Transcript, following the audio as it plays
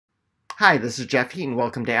Hi, this is Jeff Heaton.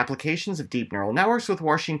 Welcome to Applications of Deep Neural Networks with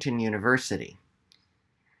Washington University.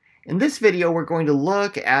 In this video, we're going to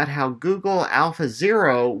look at how Google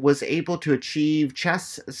AlphaZero was able to achieve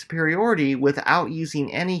chess superiority without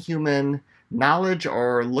using any human knowledge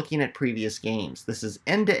or looking at previous games. This is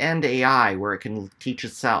end-to-end AI, where it can teach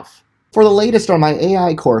itself. For the latest on my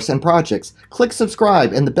AI course and projects, click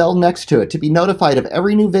subscribe and the bell next to it to be notified of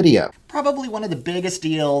every new video. Probably one of the biggest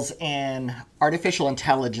deals in artificial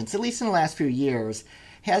intelligence, at least in the last few years,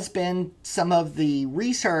 has been some of the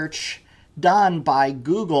research done by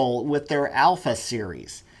Google with their Alpha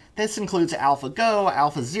series. This includes AlphaGo,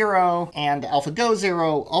 AlphaZero, and AlphaGo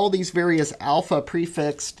Zero, all these various alpha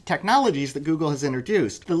prefixed technologies that Google has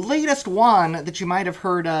introduced. The latest one that you might have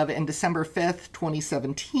heard of in December 5th,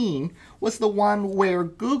 2017 was the one where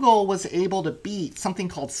Google was able to beat something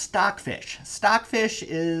called Stockfish. Stockfish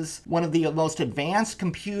is one of the most advanced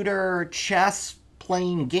computer chess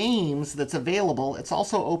playing games that's available. It's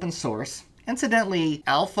also open source. Incidentally,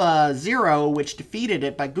 AlphaZero, which defeated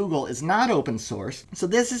it by Google, is not open source. So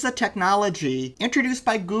this is a technology introduced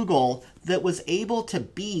by Google that was able to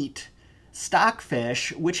beat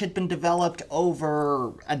Stockfish, which had been developed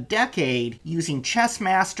over a decade using chess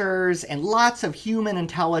masters and lots of human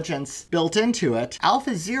intelligence built into it.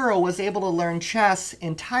 AlphaZero was able to learn chess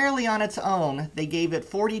entirely on its own. They gave it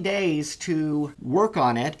 40 days to work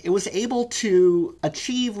on it. It was able to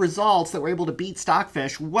achieve results that were able to beat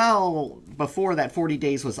Stockfish well before that 40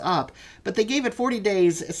 days was up, but they gave it 40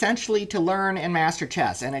 days essentially to learn and master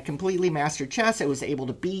chess, and it completely mastered chess. It was able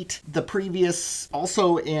to beat the previous,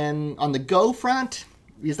 also on the Go front,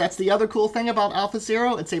 because that's the other cool thing about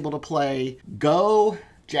AlphaZero. It's able to play Go,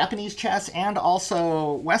 Japanese chess, and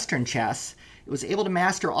also Western chess. It was able to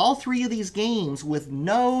master all three of these games with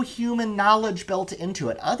no human knowledge built into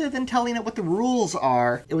it. Other than telling it what the rules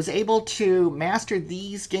are, it was able to master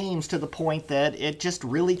these games to the point that it just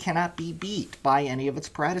really cannot be beat by any of its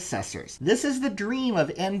predecessors. This is the dream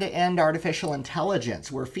of end-to-end artificial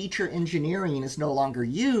intelligence, where feature engineering is no longer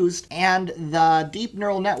used, and the deep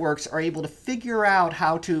neural networks are able to figure out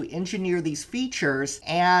how to engineer these features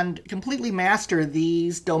and completely master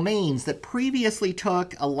these domains that previously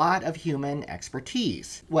took a lot of human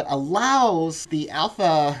expertise. What allows the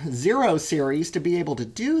AlphaZero series to be able to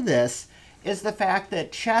do this is the fact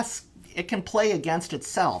that chess, it can play against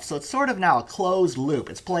itself. So it's sort of now a closed loop.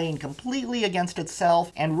 It's playing completely against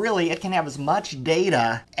itself, and really it can have as much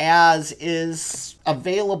data as is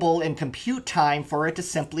available in compute time for it to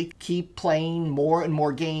simply keep playing more and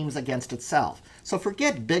more games against itself. So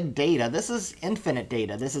forget big data. This is infinite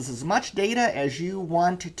data. This is as much data as you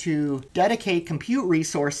want to dedicate compute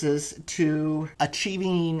resources to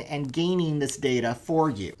achieving and gaining this data for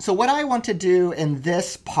you. So what I want to do in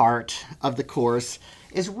this part of the course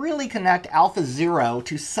is really connect AlphaZero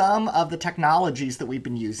to some of the technologies that we've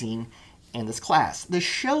been using in this class. This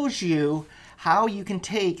shows you how you can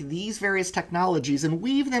take these various technologies and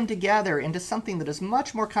weave them together into something that is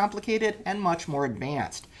much more complicated and much more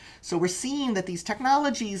advanced. So we're seeing that these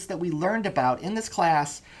technologies that we learned about in this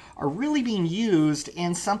class are really being used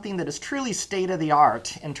in something that is truly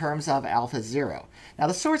state-of-the-art in terms of AlphaZero. Now,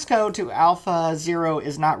 the source code to AlphaZero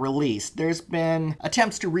is not released. There's been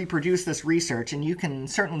attempts to reproduce this research, and you can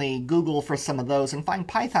certainly Google for some of those and find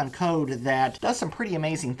Python code that does some pretty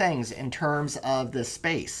amazing things in terms of this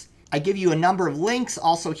space. I give you a number of links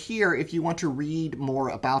also here if you want to read more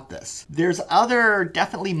about this. There's other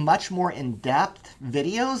definitely much more in-depth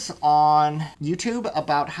videos on YouTube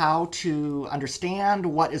about how to understand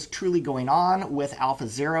what is truly going on with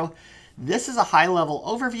AlphaZero. This is a high-level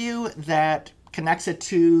overview that connects it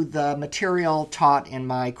to the material taught in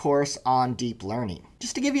my course on deep learning.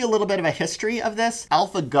 Just to give you a little bit of a history of this,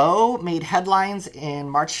 AlphaGo made headlines in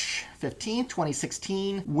March 15th,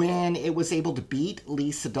 2016, when it was able to beat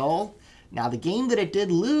Lee Sedol. Now, the game that it did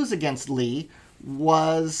lose against Lee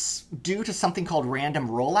was due to something called random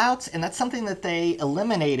rollouts, and that's something that they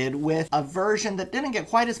eliminated with a version that didn't get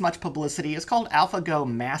quite as much publicity. It's called AlphaGo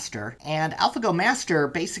Master, and AlphaGo Master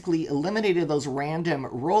basically eliminated those random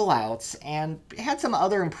rollouts and had some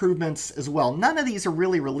other improvements as well. None of these are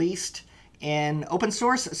really released in open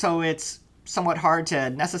source, so it's somewhat hard to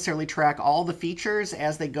necessarily track all the features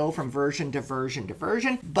as they go from version to version to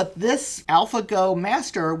version. But this AlphaGo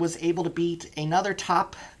Master was able to beat another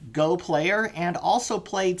top Go player and also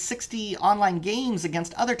played 60 online games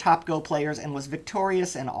against other top Go players and was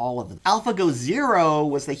victorious in all of them. AlphaGo Zero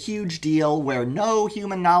was the huge deal where no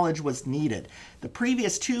human knowledge was needed. The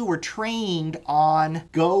previous two were trained on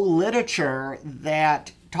Go literature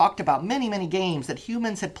that talked about many, many games that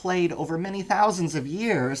humans had played over many thousands of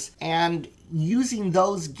years, and using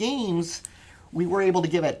those games we were able to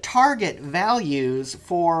give it target values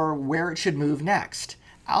for where it should move next.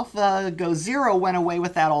 AlphaZero went away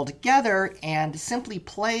with that altogether and simply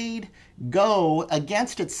played Go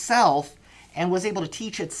against itself and was able to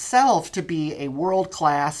teach itself to be a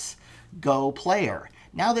world-class Go player.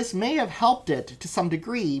 Now, this may have helped it to some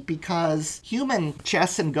degree because human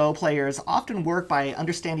chess and Go players often work by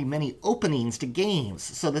understanding many openings to games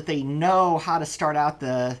so that they know how to start out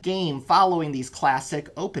the game following these classic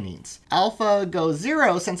openings.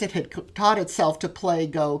 AlphaZero, since it had taught itself to play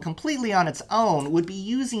Go completely on its own, would be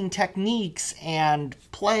using techniques and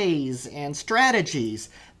plays and strategies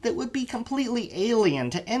that would be completely alien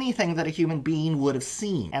to anything that a human being would have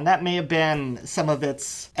seen. And that may have been some of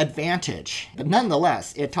its advantage. But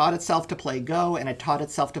nonetheless, it taught itself to play Go, and it taught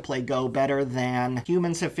itself to play Go better than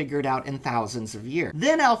humans have figured out in thousands of years.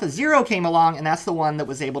 Then AlphaZero came along, and that's the one that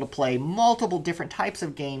was able to play multiple different types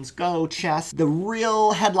of games, Go, chess. The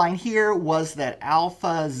real headline here was that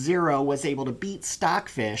AlphaZero was able to beat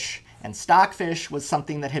Stockfish. And Stockfish was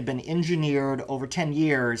something that had been engineered over 10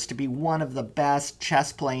 years to be one of the best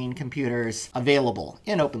chess-playing computers available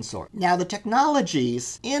in open source. Now, the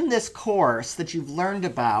technologies in this course that you've learned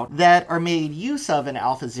about that are made use of in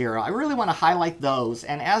AlphaZero, I really want to highlight those.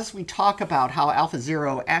 And as we talk about how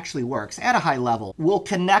AlphaZero actually works at a high level, we'll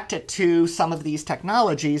connect it to some of these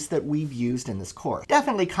technologies that we've used in this course.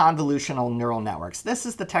 Definitely convolutional neural networks. This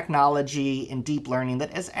is the technology in deep learning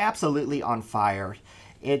that is absolutely on fire.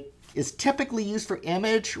 It is typically used for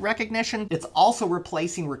image recognition. It's also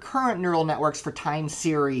replacing recurrent neural networks for time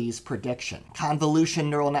series prediction. Convolution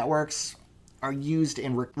neural networks are used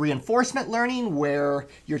in reinforcement learning, where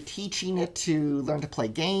you're teaching it to learn to play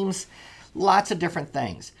games. Lots of different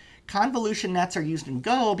things. Convolution nets are used in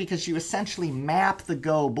Go because you essentially map the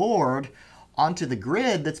Go board onto the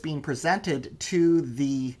grid that's being presented to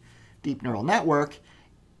the deep neural network,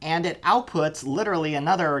 and it outputs literally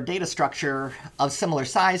another data structure of similar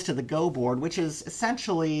size to the Go board, which is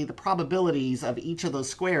essentially the probabilities of each of those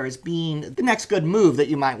squares being the next good move that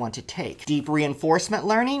you might want to take. Deep reinforcement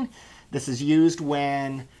learning. This is used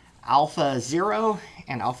when AlphaZero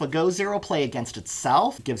and AlphaGoZero play against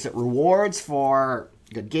itself. It gives it rewards for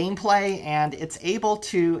good gameplay, and it's able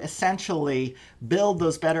to essentially build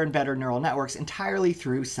those better and better neural networks entirely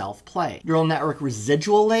through self-play. Neural network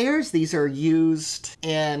residual layers, these are used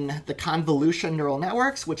in the convolution neural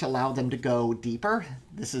networks, which allow them to go deeper.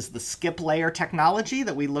 This is the skip layer technology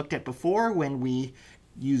that we looked at before when we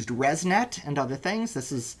used ResNet and other things.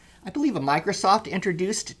 This is, I believe, a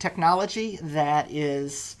Microsoft-introduced technology that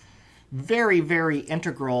is very, very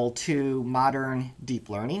integral to modern deep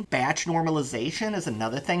learning. Batch normalization is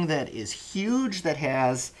another thing that is huge, that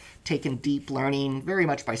has taken deep learning very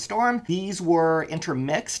much by storm. These were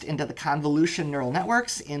intermixed into the convolution neural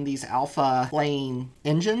networks in these alpha playing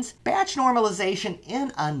engines. Batch normalization,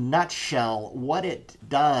 in a nutshell, what it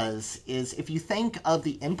does is, if you think of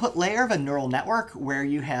the input layer of a neural network, where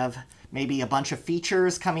you have maybe a bunch of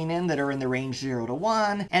features coming in that are in the range 0 to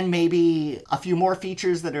 1, and maybe a few more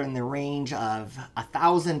features that are in the range of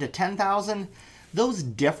 1,000 to 10,000. Those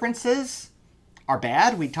differences are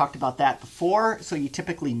bad. We talked about that before. So you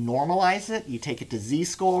typically normalize it. You take it to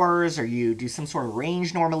z-scores, or you do some sort of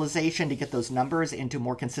range normalization to get those numbers into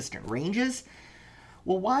more consistent ranges.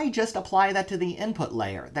 Well, why just apply that to the input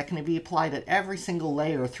layer? That can be applied at every single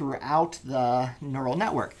layer throughout the neural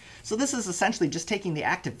network. So this is essentially just taking the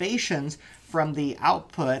activations from the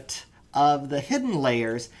output of the hidden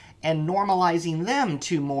layers and normalizing them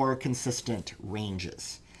to more consistent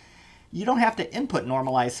ranges. You don't have to input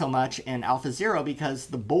normalize so much in AlphaZero because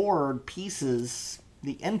the board pieces,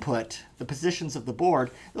 the input, the positions of the board,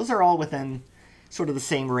 those are all within sort of the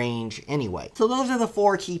same range anyway. So those are the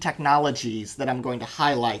 4 key technologies that I'm going to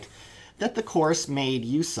highlight that the course made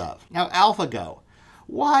use of. Now, AlphaGo.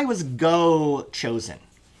 Why was Go chosen?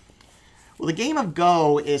 Well, the game of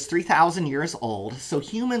Go is 3,000 years old, so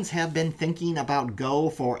humans have been thinking about Go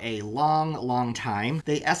for a long, long time.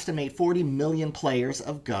 They estimate 40 million players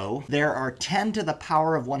of Go. There are 10 to the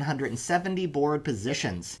power of 170 board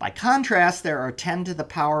positions. By contrast, there are 10 to the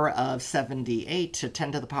power of 78 to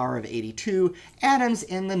 10 to the power of 82 atoms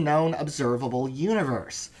in the known observable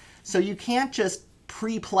universe. So you can't just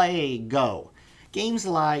pre-play Go. Games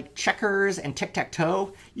like checkers and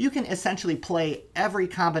tic-tac-toe, you can essentially play every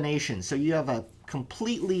combination. So you have a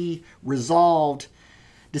completely resolved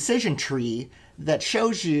decision tree that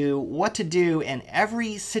shows you what to do in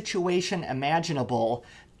every situation imaginable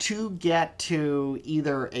to get to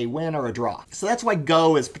either a win or a draw. So that's why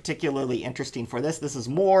Go is particularly interesting for this. This is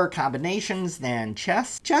more combinations than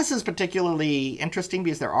chess. Chess is particularly interesting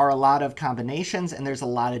because there are a lot of combinations and there's a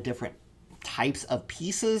lot of different types of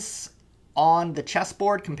pieces on the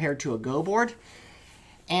chessboard compared to a Go board.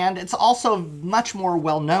 And it's also much more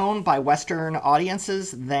well known by Western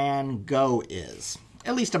audiences than Go is,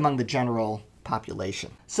 at least among the general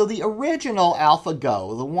population. So the original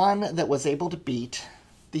AlphaGo, the one that was able to beat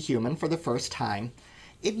the human for the first time,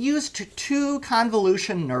 it used two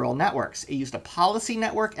convolution neural networks. It used a policy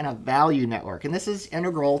network and a value network, and this is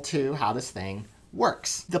integral to how this thing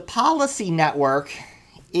works. The policy network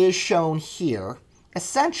is shown here.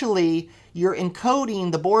 Essentially, you're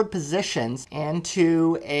encoding the board positions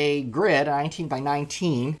into a grid, 19 by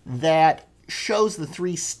 19, that shows the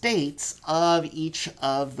three states of each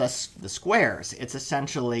of the squares. It's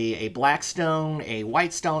essentially a black stone, a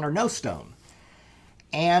white stone, or no stone.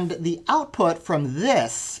 And the output from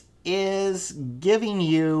this is giving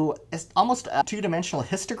you almost a two-dimensional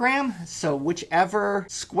histogram. So whichever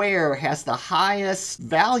square has the highest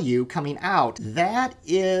value coming out, that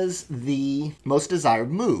is the most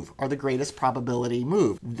desired move, or the greatest probability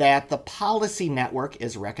move that the policy network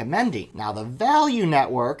is recommending. Now the value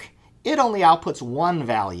network, it only outputs one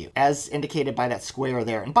value, as indicated by that square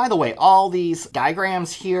there. And by the way, all these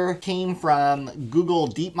diagrams here came from Google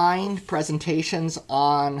DeepMind presentations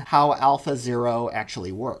on how AlphaZero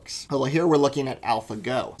actually works. Well, here we're looking at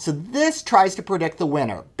AlphaGo. So this tries to predict the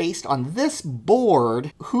winner. Based on this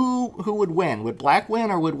board, who would win? Would black win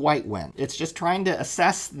or would white win? It's just trying to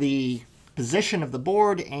assess the position of the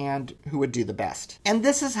board and who would do the best. And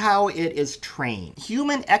this is how it is trained.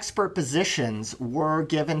 Human expert positions were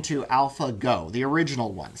given to AlphaGo, the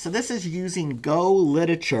original one. So this is using Go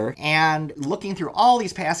literature and looking through all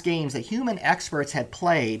these past games that human experts had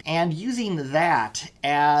played and using that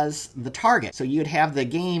as the target. So you'd have the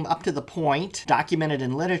game up to the point documented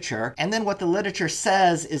in literature, and then what the literature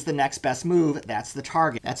says is the next best move, that's the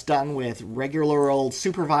target. That's done with regular old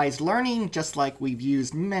supervised learning, just like we've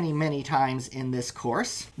used many, many times in this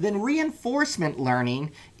course. Then reinforcement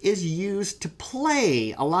learning is used to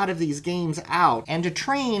play a lot of these games out and to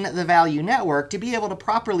train the value network to be able to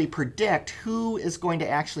properly predict who is going to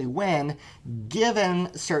actually win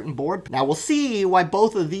given certain board. Now we'll see why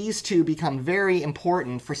both of these two become very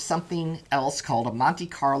important for something else called a Monte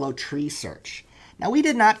Carlo tree search. Now, we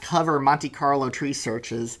did not cover Monte Carlo tree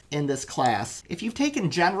searches in this class. If you've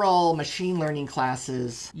taken general machine learning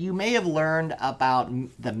classes, you may have learned about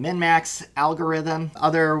the min-max algorithm,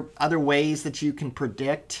 other ways that you can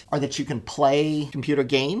predict or that you can play computer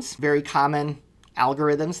games, very common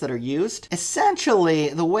algorithms that are used. Essentially,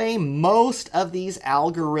 the way most of these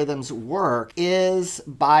algorithms work is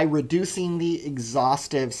by reducing the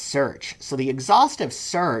exhaustive search. So the exhaustive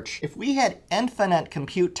search, if we had infinite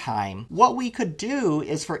compute time, what we could do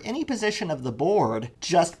is for any position of the board,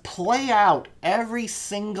 just play out every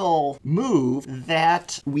single move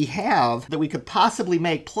that we have that we could possibly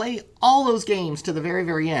make, play all those games to the very,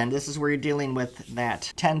 very end. This is where you're dealing with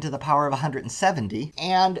that 10 to the power of 170,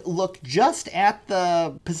 and look just at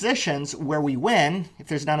the positions where we win, if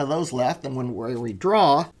there's none of those left, then where we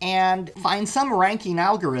draw, and find some ranking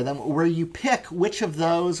algorithm where you pick which of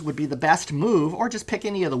those would be the best move, or just pick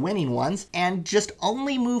any of the winning ones, and just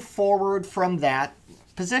only move forward from that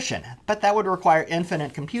position. But that would require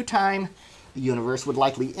infinite compute time. The universe would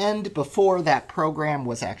likely end before that program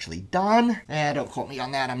was actually done. Don't quote me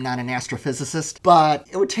on that, I'm not an astrophysicist. But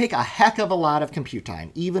it would take a heck of a lot of compute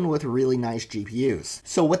time, even with really nice GPUs.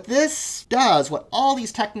 So what this does, what all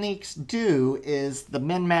these techniques do, is the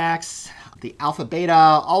min-max, the alpha-beta,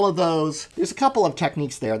 all of those. There's a couple of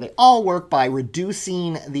techniques there. They all work by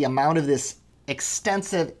reducing the amount of this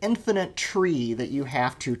extensive infinite tree that you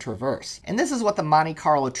have to traverse. And this is what the Monte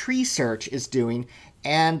Carlo tree search is doing.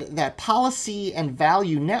 And that policy and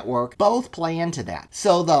value network both play into that.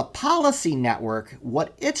 So the policy network,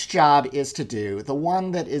 what its job is to do, the one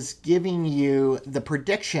that is giving you the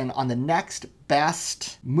prediction on the next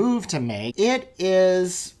best move to make, it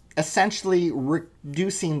is essentially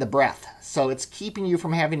reducing the breadth. So it's keeping you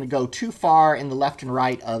from having to go too far in the left and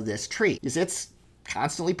right of this tree. Because it's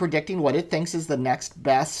constantly predicting what it thinks is the next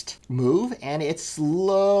best move, and it's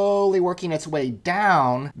slowly working its way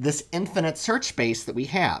down this infinite search space that we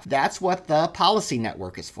have. That's what the policy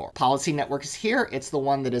network is for. Policy network is here. It's the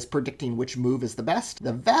one that is predicting which move is the best.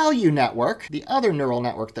 The value network, the other neural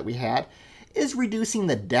network that we had, is reducing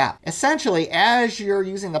the depth. Essentially, as you're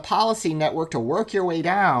using the policy network to work your way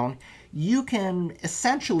down, you can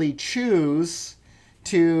essentially choose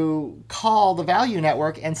to call the value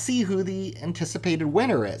network and see who the anticipated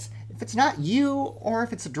winner is. If it's not you, or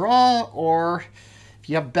if it's a draw, or if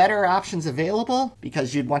you have better options available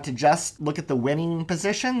because you'd want to just look at the winning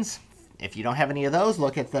positions, If you don't have any of those,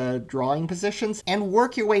 look at the drawing positions and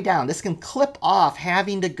work your way down. This can clip off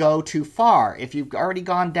having to go too far. If you've already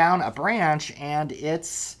gone down a branch and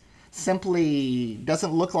it's simply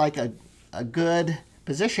doesn't look like a good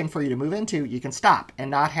position for you to move into, you can stop and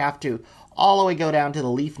not have to all the way go down to the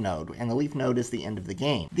leaf node, and the leaf node is the end of the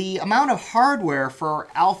game. The amount of hardware for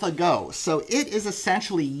AlphaGo, so it is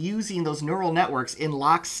essentially using those neural networks in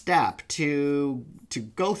lockstep to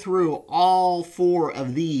go through all 4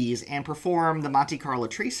 of these and perform the Monte Carlo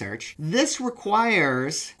tree search. This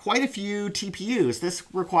requires quite a few TPUs. This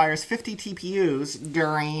requires 50 TPUs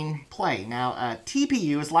during play. Now, a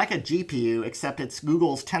TPU is like a GPU, except it's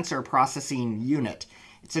Google's tensor processing unit.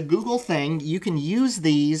 It's a Google thing. You can use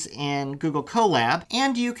these in Google Colab,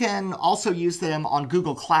 and you can also use them on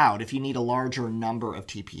Google Cloud if you need a larger number of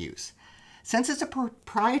TPUs. Since it's a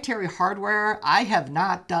proprietary hardware, I have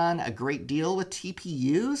not done a great deal with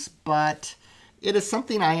TPUs, but it is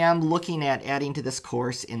something I am looking at adding to this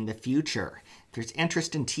course in the future. If there's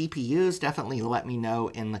interest in TPUs, definitely let me know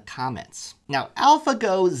in the comments. Now,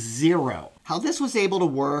 AlphaGo Zero. How this was able to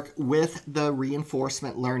work with the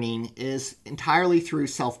reinforcement learning is entirely through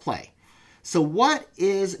self-play. So what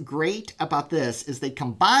is great about this is they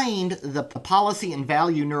combined the policy and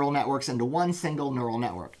value neural networks into one single neural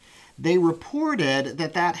network. They reported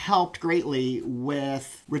that that helped greatly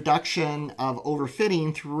with reduction of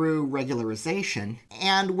overfitting through regularization.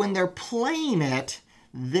 And when they're playing it,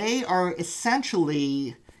 they are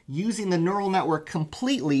essentially using the neural network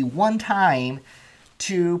completely one time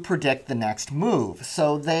to predict the next move.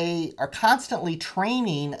 So they are constantly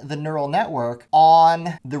training the neural network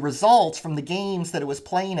on the results from the games that it was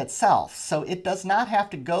playing itself. So it does not have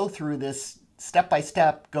to go through this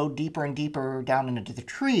step-by-step, go deeper and deeper down into the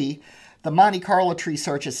tree. The Monte Carlo tree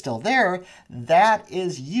search is still there. That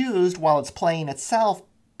is used while it's playing itself,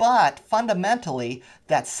 but fundamentally,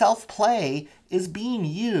 that self-play is being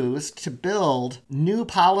used to build new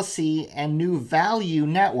policy and new value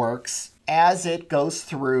networks as it goes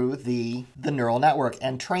through the neural network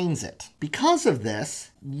and trains it. Because of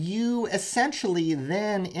this, you essentially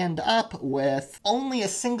then end up with only a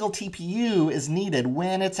single TPU is needed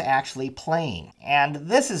when it's actually playing. And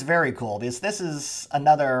this is very cool because this is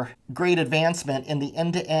another great advancement in the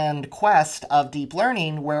end-to-end quest of deep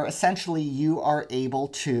learning, where essentially you are able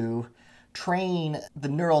to train the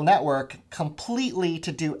neural network completely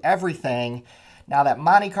to do everything. Now, that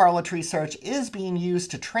Monte Carlo tree search is being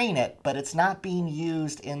used to train it, but it's not being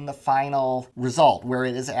used in the final result, where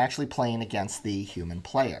it is actually playing against the human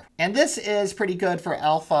player. And this is pretty good for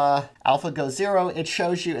AlphaGo Zero. It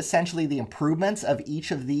shows you essentially the improvements of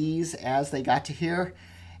each of these as they got to here,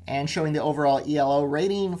 and showing the overall ELO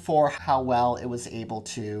rating for how well it was able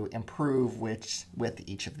to improve with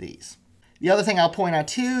each of these. The other thing I'll point out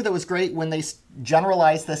too that was great when they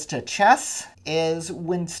generalized this to chess is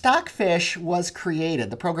when Stockfish was created,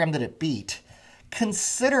 the program that it beat,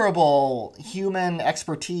 considerable human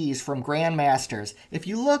expertise from grandmasters. If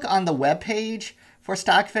you look on the web page for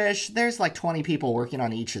Stockfish, there's like 20 people working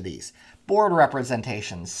on each of these. Board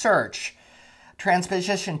representation, search,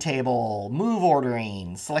 transposition table, move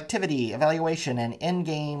ordering, selectivity, evaluation, and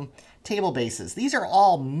in-game table bases. These are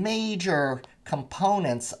all major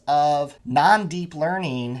components of non-deep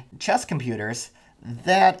learning chess computers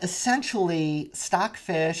that essentially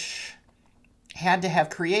Stockfish had to have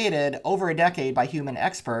created over a decade by human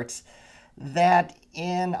experts, that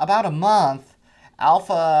in about a month,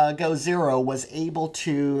 AlphaGo Zero was able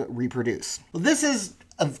to reproduce. Well, this is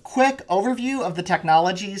a quick overview of the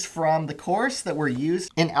technologies from the course that were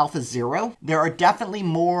used in AlphaZero. There are definitely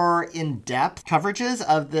more in-depth coverages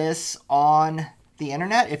of this on the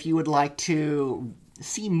internet if you would like to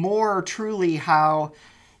see more truly how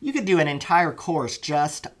you could do an entire course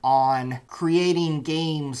just on creating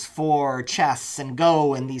games for chess and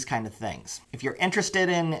Go and these kind of things. If you're interested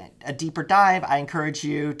in a deeper dive, I encourage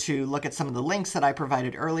you to look at some of the links that I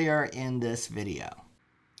provided earlier in this video.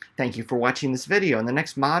 Thank you for watching this video. In the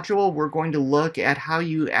next module, we're going to look at how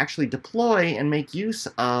you actually deploy and make use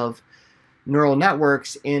of neural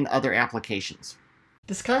networks in other applications.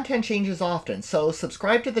 This content changes often, so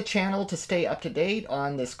subscribe to the channel to stay up to date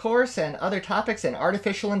on this course and other topics in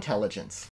artificial intelligence.